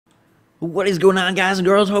What is going on, guys and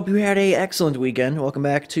girls? Hope you had a excellent weekend. Welcome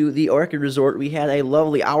back to the Orchid Resort. We had a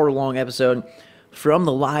lovely hour-long episode from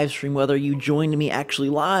the live stream, whether you joined me actually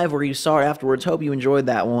live or you saw it afterwards. Hope you enjoyed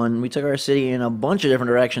that one. We took our city in a bunch of different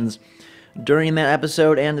directions during that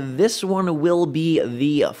episode, and this one will be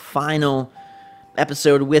the final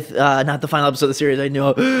episode with, not the final episode of the series. I know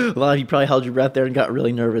a lot of you probably held your breath there and got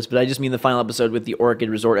really nervous, but I just mean the final episode with the Orchid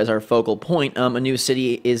Resort as our focal point. A new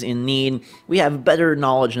city is in need. We have better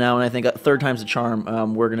knowledge now, and I think third time's a charm.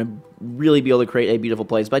 We're going to really be able to create a beautiful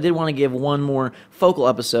place, but I did want to give one more focal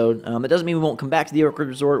episode. It doesn't mean we won't come back to the Orchid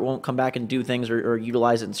Resort, won't come back and do things or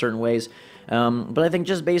utilize it in certain ways, but I think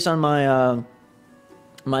just based on my,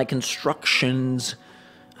 my constructions,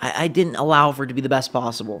 I didn't allow for it to be the best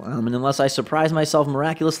possible, and unless I surprise myself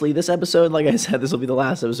miraculously this episode, like I said, this will be the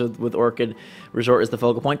last episode with Orchid Resort as the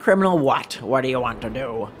focal point. Criminal, what? What do you want to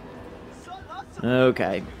do?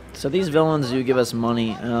 Okay, so these villains do give us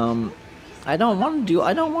money. I don't want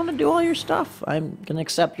to do all your stuff. I'm gonna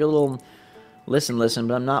accept your little listen,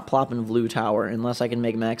 but I'm not plopping Blue Tower unless I can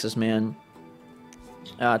make Maxis Man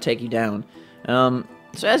take you down.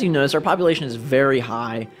 So as you notice, our population is very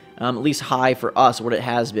high. At least high for us, what it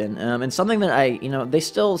has been. And something that they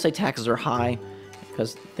still say taxes are high,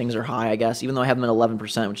 because things are high, I guess, even though I have them at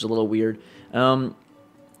 11%, which is a little weird. One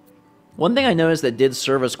thing I noticed that did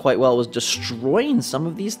serve us quite well was destroying some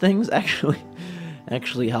of these things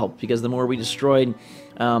actually helped, because the more we destroyed,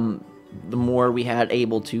 the more we had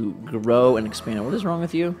able to grow and expand. What is wrong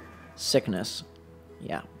with you? Sickness.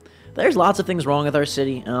 Yeah. There's lots of things wrong with our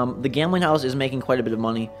city. The gambling house is making quite a bit of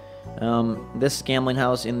money. This gambling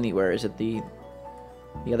house in the, where is it, the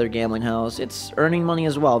other gambling house, it's earning money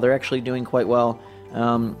as well. They're actually doing quite well.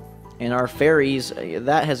 And our ferries,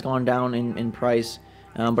 that has gone down in price.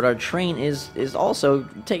 But our train is also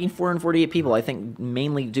taking 448 people, I think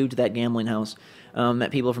mainly due to that gambling house,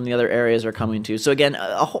 that people from the other areas are coming to. So again,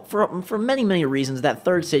 for many reasons, that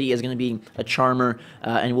third city is going to be a charmer,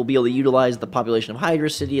 and we'll be able to utilize the population of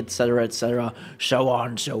Hydra City, etc., so on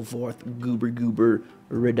and so forth. Goober,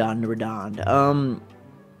 redond.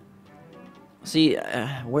 See,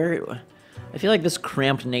 where... I feel like this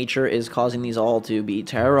cramped nature is causing these all to be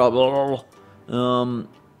terrible.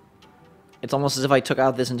 It's almost as if I took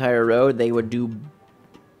out this entire road, they would do,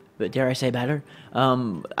 but dare I say, better?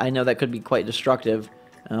 I know that could be quite destructive,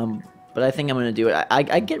 but I think I'm going to do it.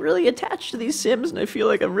 I get really attached to these Sims, and I feel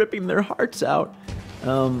like I'm ripping their hearts out.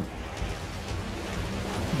 But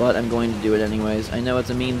I'm going to do it anyways. I know it's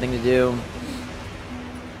a mean thing to do,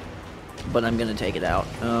 but I'm going to take it out.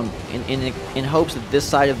 In hopes that this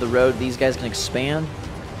side of the road, these guys can expand.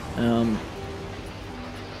 And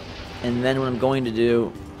then what I'm going to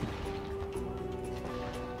do...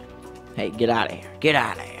 Hey, get out of here. Get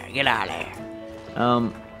out of here. Get out of here.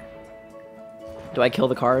 Do I kill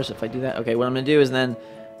the cars if I do that? Okay, what I'm going to do is then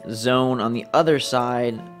zone on the other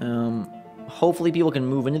side. Hopefully people can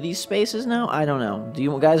move into these spaces now. I don't know. Do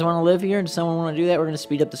you guys want to live here? Does someone want to do that? We're going to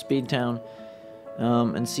speed up the speed town.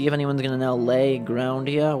 And see if anyone's going to now lay ground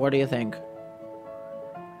here. What do you think?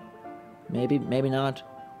 Maybe not.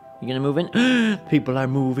 You going to move in? People are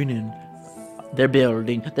moving in. They're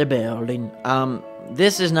building.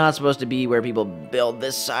 This is not supposed to be where people build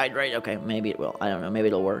this side, right? Okay, maybe it will. I don't know. Maybe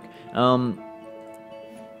it'll work. We're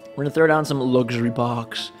going to throw down some luxury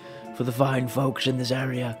parks for the fine folks in this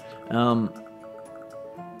area.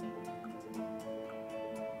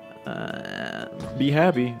 Be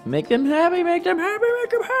happy. Make them happy.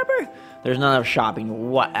 There's not enough shopping.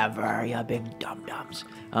 Whatever, you big dum-dums.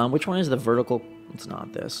 Which one is the vertical? It's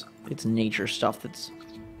not this. It's nature stuff that's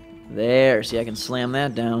there. See, I can slam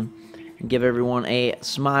that down and give everyone a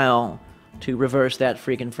smile to reverse that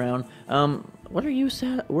freaking frown. What are you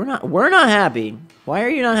sad? We're not happy. Why are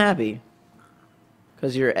you not happy?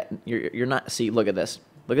 Because you're not. See, look at this.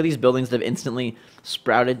 Look at these buildings that have instantly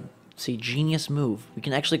sprouted. See, genius move. We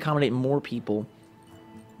can actually accommodate more people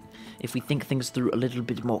if we think things through a little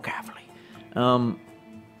bit more carefully.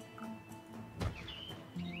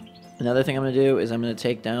 Another thing I'm going to do is I'm going to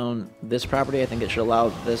take down this property. I think it should allow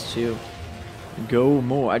this to go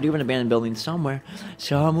more. I do have an abandoned building somewhere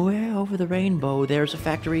over the rainbow. There's a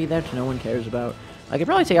factory that no one cares about. I could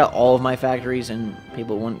probably take out all of my factories and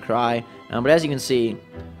people wouldn't cry. But as you can see,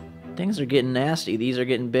 things are getting nasty. These are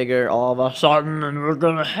getting bigger all of a sudden, and we're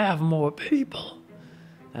going to have more people.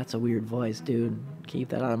 That's a weird voice, dude. Keep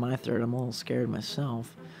that out of my throat. I'm a little scared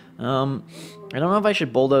myself. I don't know if I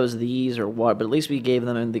should bulldoze these or what, but at least we gave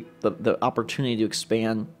them the opportunity to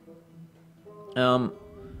expand. I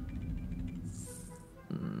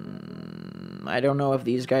don't know if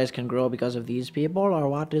these guys can grow because of these people or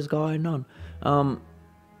what is going on.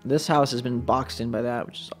 This house has been boxed in by that,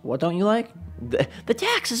 which is... What don't you like? The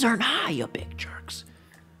taxes aren't high, you big jerks.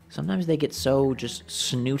 Sometimes they get so just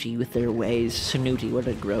snooty with their ways. Snooty, what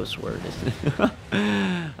a gross word, isn't it?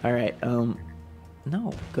 Alright, no,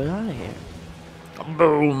 get out of here.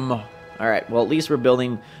 Boom! Alright, well, at least we're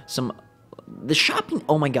building some... The shopping...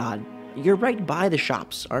 Oh my god. You're right by the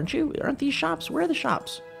shops, aren't you? Aren't these shops? Where are the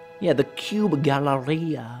shops? Yeah, the Cube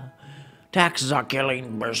Galleria. Taxes are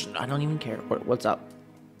killing. I don't even care. What's up?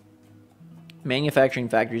 Manufacturing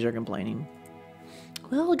factories are complaining.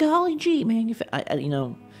 Well, golly gee, you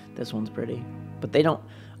know, this one's pretty. But they don't...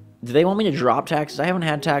 Do they want me to drop taxes? I haven't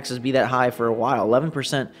had taxes be that high for a while.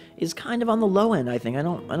 11% is kind of on the low end, I think. I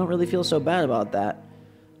don't really feel so bad about that.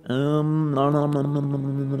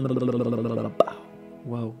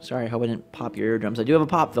 Whoa, sorry, I hope I didn't pop your eardrums. I do have a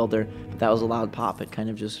pop filter, but that was a loud pop. It kind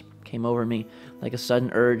of just came over me like a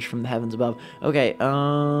sudden urge from the heavens above. Okay,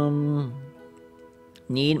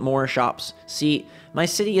 need more shops. See, my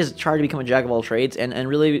city is trying to become a jack of all trades, and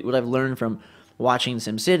really what I've learned from watching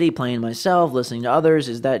SimCity, playing myself, listening to others,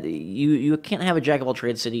 is that you can't have a jack of all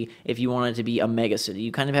trades city if you want it to be a mega city.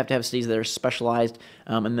 You kind of have to have cities that are specialized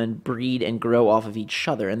and then breed and grow off of each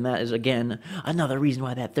other. And that is, again, another reason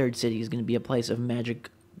why that third city is going to be a place of magic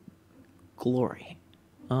glory.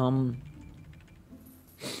 None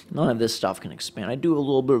of this stuff can expand. I do a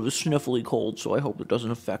little bit of a sniffly cold, so I hope it doesn't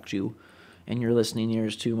affect you and your listening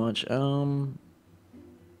ears too much.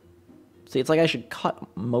 See, it's like I should cut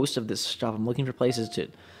most of this stuff. I'm looking for places to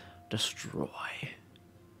destroy.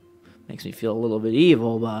 Makes me feel a little bit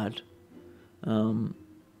evil, but...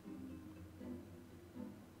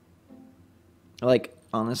 like,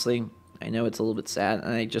 honestly, I know it's a little bit sad,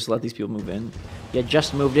 and I just let these people move in. You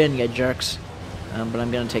just moved in, you jerks. But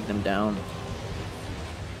I'm gonna take them down.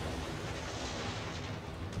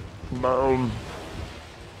 Boom.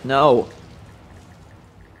 No.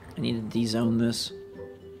 I need to de-zone this.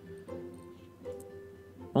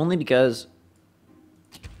 Only because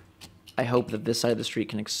I hope that this side of the street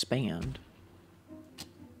can expand.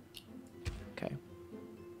 Okay.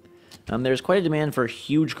 There's quite a demand for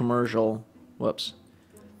huge commercial. Whoops.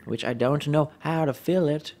 Which I don't know how to fill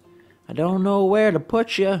it. I don't know where to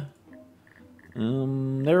put you.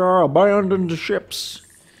 There are abandoned ships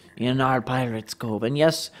in our Pirate's Cove. And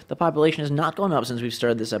yes, the population has not gone up since we've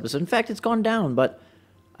started this episode. In fact, it's gone down, but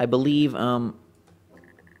I believe, with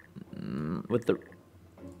the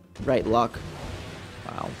right luck.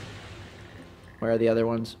 Wow. Where are the other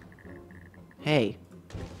ones? Hey.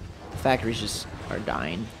 Factories just are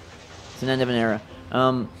dying. It's an end of an era.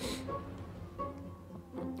 I'm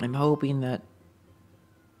hoping that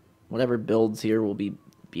whatever builds here will be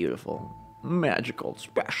beautiful. Magical.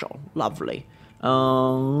 Special. Lovely.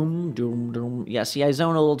 Yeah, see, I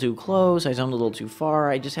zoned a little too close. I zoned a little too far.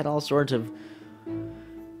 I just had all sorts of...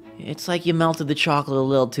 It's like you melted the chocolate a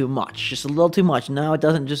little too much. Just a little too much. Now it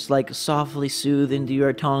doesn't just, like, softly soothe into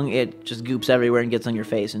your tongue. It just goops everywhere and gets on your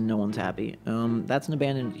face, and no one's happy. That's an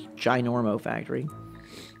abandoned ginormo factory.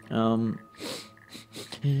 Okay.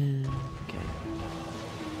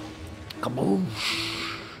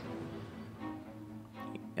 Kaboosh.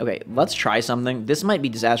 Okay, let's try something. This might be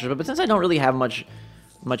disastrous, but since I don't really have much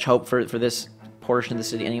hope for this portion of the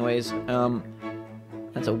city anyways,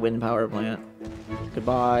 that's a wind power plant.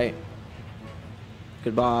 Goodbye.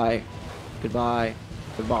 Goodbye. Goodbye.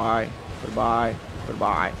 Goodbye. Goodbye.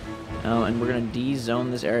 Goodbye. And we're gonna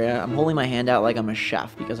de-zone this area. I'm holding my hand out like I'm a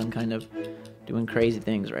chef because I'm kind of doing crazy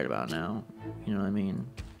things right about now. You know what I mean?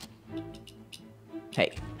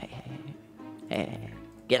 Hey. Hey, hey, hey. Hey.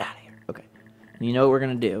 Get out of here. Okay. And you know what we're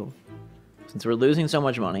gonna do? Since we're losing so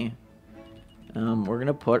much money, we're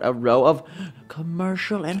gonna put a row of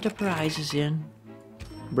commercial enterprises in.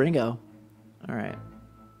 Bringo. Alright.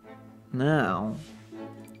 Now,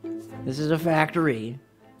 this is a factory,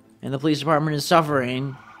 and the police department is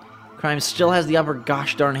suffering. Crime still has the upper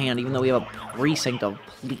gosh darn hand, even though we have a precinct of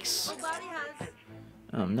police.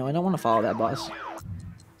 No, I don't want to follow that bus.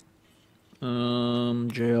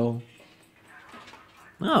 Jail.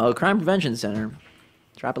 Oh, crime prevention center.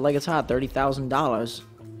 Drop it like it's hot, $30,000.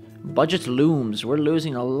 Budget looms. We're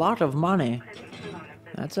losing a lot of money.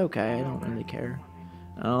 That's okay, I don't really care.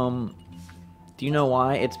 Do you know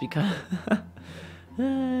why? It's because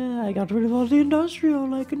I got rid of all the industrial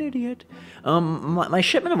like an idiot. My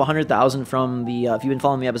shipment of 100,000 from the, if you've been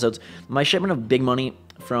following the episodes, my shipment of big money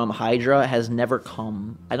from Hydra has never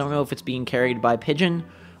come. I don't know if it's being carried by pigeon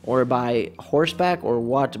or by horseback or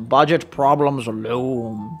what. Budget problems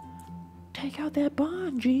loom. Take out that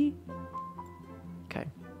bond, G. Okay.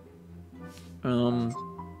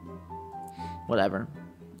 Whatever.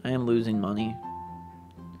 I am losing money.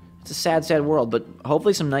 It's a sad, sad world, but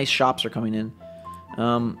hopefully some nice shops are coming in.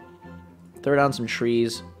 Throw down some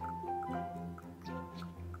trees.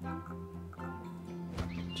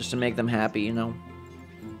 Just to make them happy, you know.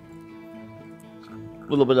 A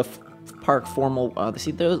little bit of park formal.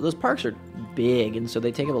 See, those parks are big, and so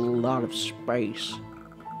they take up a lot of space.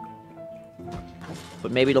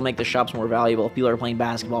 But maybe it'll make the shops more valuable if people are playing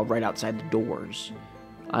basketball right outside the doors.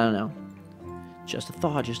 I don't know. Just a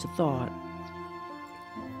thought, just a thought.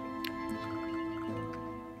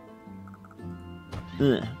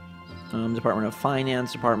 Ugh. Department of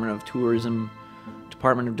Finance, Department of Tourism,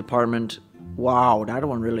 Department of Department. Wow, that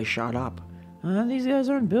one really shot up. These guys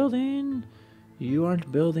aren't building. You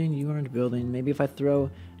aren't building, you aren't building. Maybe if I throw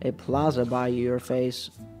a plaza by your face,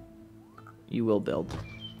 you will build.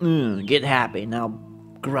 Get happy, now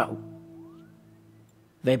grow.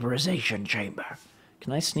 Vaporization chamber.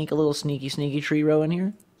 Can I sneak a little sneaky tree row in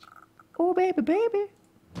here? Oh, baby, baby.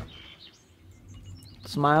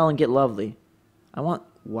 Smile and get lovely. I want,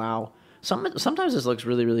 wow. Sometimes this looks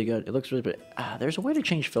really, really good. It looks really pretty. There's a way to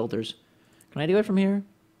change filters. Can I do it from here?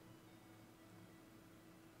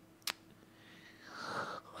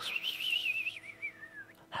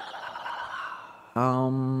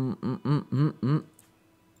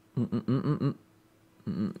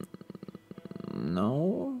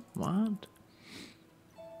 No? What?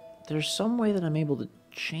 There's some way that I'm able to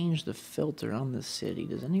change the filter on this city.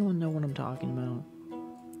 Does anyone know what I'm talking about?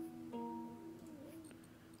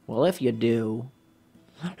 Well, if you do,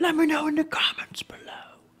 let me know in the comments below.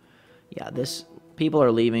 Yeah, people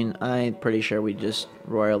are leaving. I'm pretty sure we just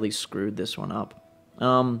royally screwed this one up.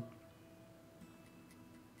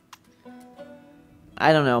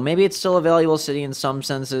 I don't know. Maybe it's still a valuable city in some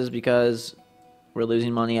senses because we're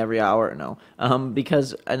losing money every hour. No.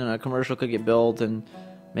 Because, I don't know, a commercial could get built and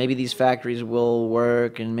maybe these factories will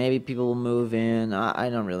work and maybe people will move in. I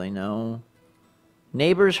don't really know.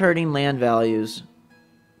 Neighbors hurting land values.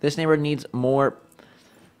 This neighborhood needs more.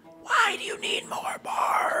 Why do you need more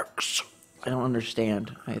parks? I don't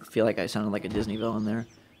understand. I feel like I sounded like a Disney villain there.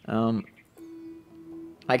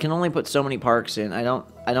 I can only put so many parks in. I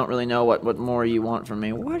don't really know what more you want from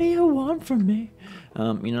me. What do you want from me? You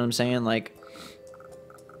know what I'm saying? Like,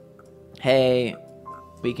 hey,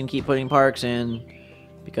 we can keep putting parks in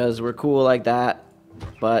because we're cool like that,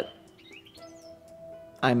 but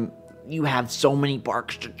you have so many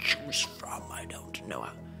parks to choose from. I don't know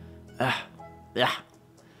how.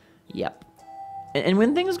 Yep. And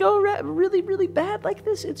when things go really, really bad like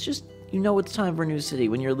this, it's just, you know it's time for a new city.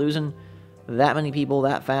 When you're losing that many people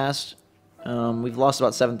that fast, we've lost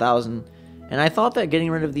about 7,000. And I thought that getting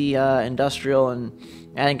rid of the industrial and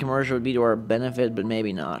adding commercial would be to our benefit, but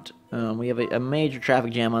maybe not. We have a major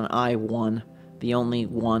traffic jam on I-1, the only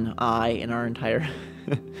one I in our entire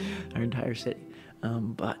our entire city.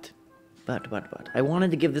 But I wanted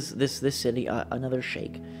to give this city another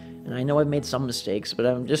shake. And I know I've made some mistakes, but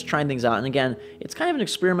I'm just trying things out. And again, it's kind of an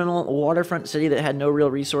experimental waterfront city that had no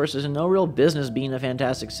real resources and no real business being a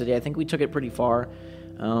fantastic city. I think we took it pretty far.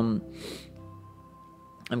 I'm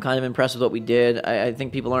kind of impressed with what we did. I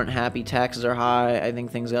think people aren't happy. Taxes are high. I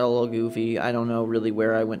think things got a little goofy. I don't know really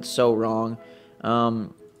where I went so wrong. I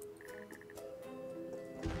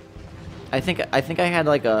think I had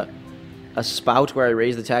like a spout where I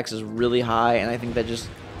raised the taxes really high, and I think that just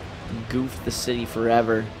goofed the city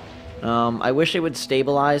forever. I wish it would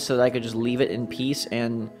stabilize so that I could just leave it in peace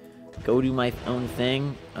and go do my own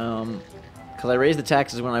thing. Because I raised the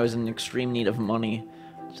taxes when I was in extreme need of money.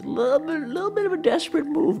 It's a little bit of a desperate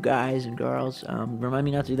move, guys and girls. Remind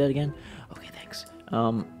me not to do that again. Okay, thanks.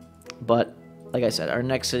 But like I said, our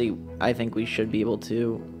next city, I think we should be able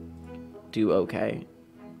to do okay.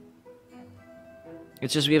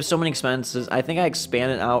 It's just we have so many expenses. I think I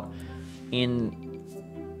expanded out in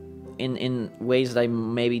ways that I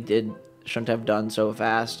maybe shouldn't have done so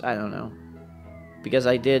fast. I don't know, because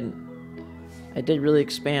I did really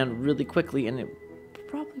expand really quickly, and it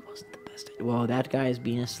probably wasn't the best idea. Whoa, that guy is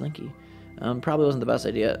being a slinky. Probably wasn't the best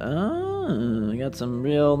idea. Oh, we got some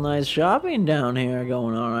real nice shopping down here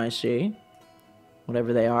going on, I see.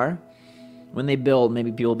 Whatever they are. When they build,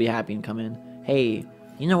 maybe people will be happy and come in. Hey,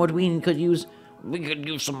 you know what we could use? We could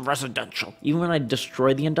use some residential. Even when I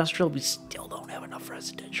destroy the industrial, we still don't have enough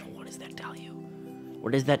residential. What does that tell you?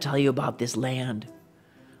 What does that tell you about this land?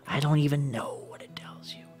 I don't even know what it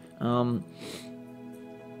tells you.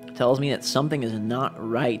 It tells me that something is not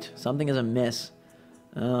right. Something is amiss.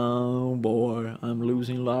 Oh boy, I'm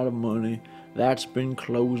losing a lot of money. That's been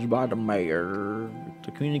closed by the mayor. The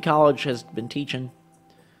community college has been teaching.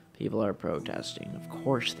 People are protesting. Of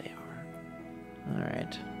course they are.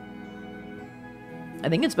 Alright. I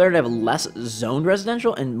think it's better to have less zoned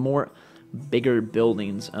residential and more bigger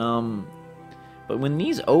buildings. But when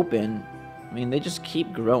these open, I mean, they just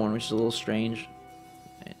keep growing, which is a little strange.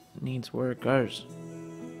 It needs workers.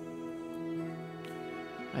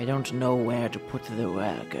 I don't know where to put the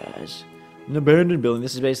workers. An abandoned building.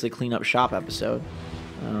 This is basically a clean up shop episode.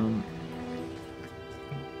 The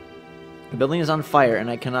building is on fire, and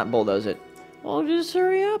I cannot bulldoze it. Well, just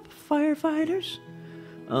hurry up, firefighters.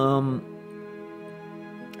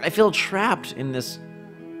 I feel trapped in this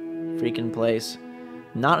freaking place.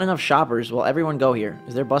 Not enough shoppers. Well, everyone go here.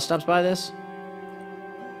 Is there bus stops by this?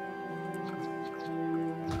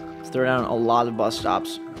 Let's throw down a lot of bus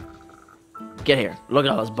stops. Get here. Look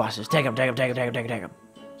at all those buses. Take them, take them, take them, take them, take them, take them.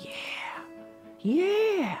 Yeah.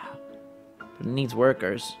 Yeah. But it needs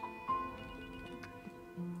workers.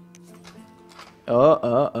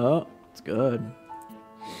 It's good.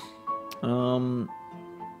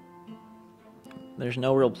 There's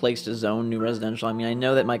no real place to zone new residential. I mean, I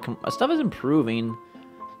know that my stuff is improving.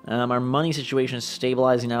 Our money situation is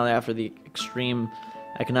stabilizing now after the extreme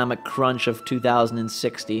economic crunch of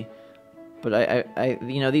 2060. But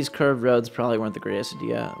you know, these curved roads probably weren't the greatest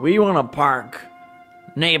idea. We want to park.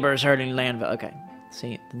 Neighbors hurting land value. Okay,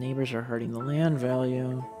 see, the neighbors are hurting the land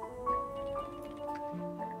value.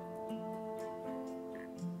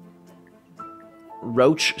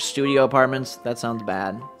 Roach Studio Apartments. That sounds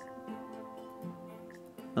bad.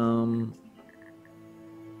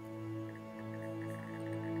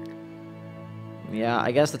 Yeah,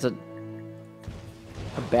 I guess that's a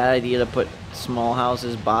bad idea to put small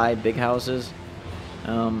houses by big houses.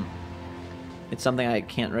 It's something I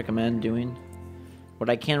can't recommend doing. What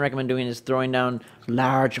I can recommend doing is throwing down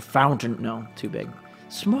large fountain. No, too big.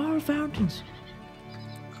 Small fountains.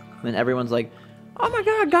 And then everyone's like, oh my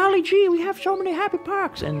god, golly gee, we have so many happy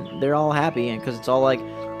parks. And they're all happy because it's all like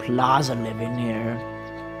plaza living here.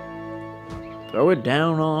 Throw it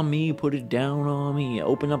down on me, put it down on me.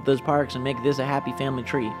 Open up those parks and make this a happy family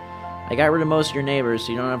tree. I got rid of most of your neighbors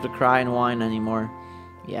so you don't have to cry and whine anymore.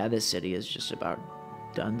 Yeah, this city is just about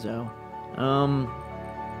donezo.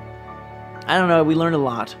 I don't know, we learned a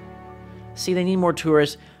lot. See, they need more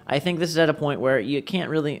tourists. I think this is at a point where you can't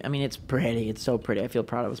really, I mean, it's pretty, it's so pretty, I feel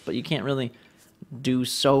proud of us, but you can't really do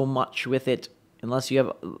so much with it unless you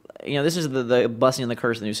have, you know, this is the blessing and the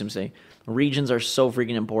curse of the new SimCity. Regions are so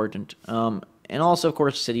freaking important. And also, of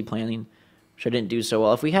course, city planning, which I didn't do so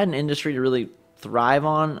well. If we had an industry to really thrive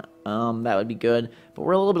on, that would be good. But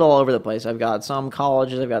we're a little bit all over the place. I've got some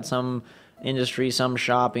colleges, I've got some industry, some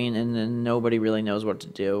shopping, and then nobody really knows what to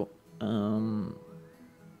do.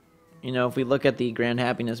 You know, if we look at the grand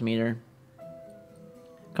happiness meter,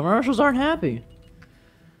 commercials aren't happy.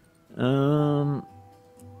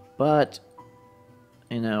 But,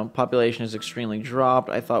 you know, population is extremely dropped.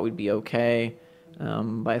 I thought we'd be okay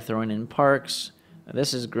by throwing in parks.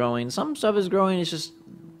 This is growing. Some stuff is growing. It's just,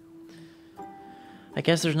 I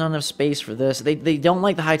guess there's not enough space for this. They don't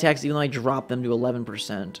like the high tax, even though I dropped them to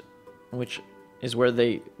 11%, which is where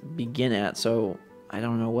they begin at. So I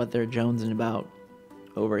don't know what they're jonesing about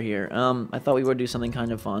over here. I thought we would do something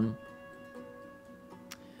kind of fun,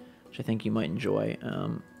 which I think you might enjoy.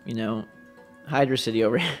 You know, Hydra City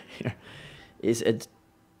over here is a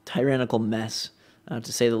tyrannical mess,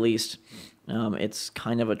 to say the least. It's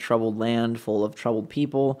kind of a troubled land full of troubled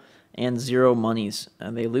people and zero monies.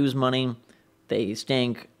 They lose money, they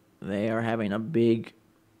stink, they are having a big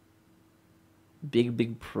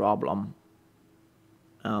problem.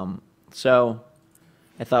 So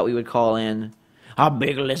I thought we would call in a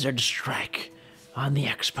big lizard strike on the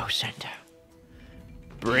Expo Center.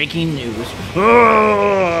 Breaking news.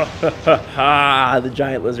 The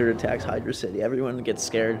giant lizard attacks Hydra City. Everyone gets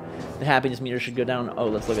scared. The happiness meter should go down. Oh,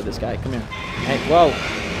 let's look at this guy. Come here. Hey, whoa.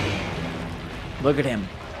 Look at him.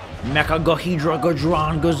 Mecha Gohedra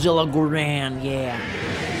Godron Godzilla Goran. Yeah.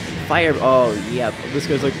 Fire. Oh, yeah. This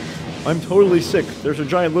guy's like, I'm totally sick. There's a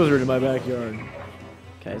giant lizard in my backyard.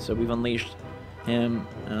 Okay, so we've unleashed him.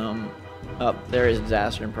 There is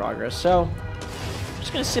disaster in progress. So, I'm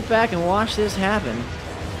just going to sit back and watch this happen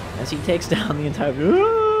as he takes down the entire...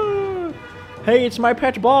 Hey, it's my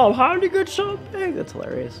pet ball. How did it get so big? That's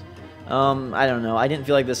hilarious. I don't know. I didn't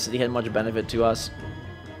feel like this city had much benefit to us.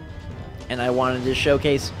 And I wanted to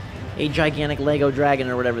showcase a gigantic Lego dragon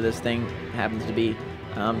or whatever this thing happens to be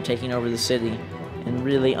taking over the city and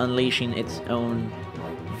really unleashing its own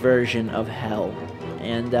version of hell.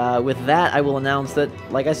 And with that, I will announce that,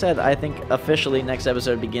 like I said, I think officially next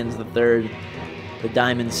episode begins the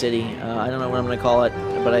Diamond City. I don't know what I'm going to call it,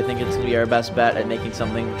 but I think it's going to be our best bet at making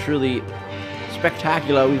something truly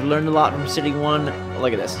spectacular. We've learned a lot from City 1.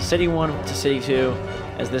 Look at this. City 1 to City 2.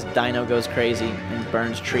 as this dino goes crazy and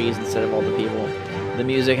burns trees instead of all the people. The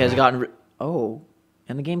music has gotten... oh,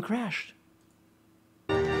 and the game crashed.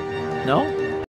 No?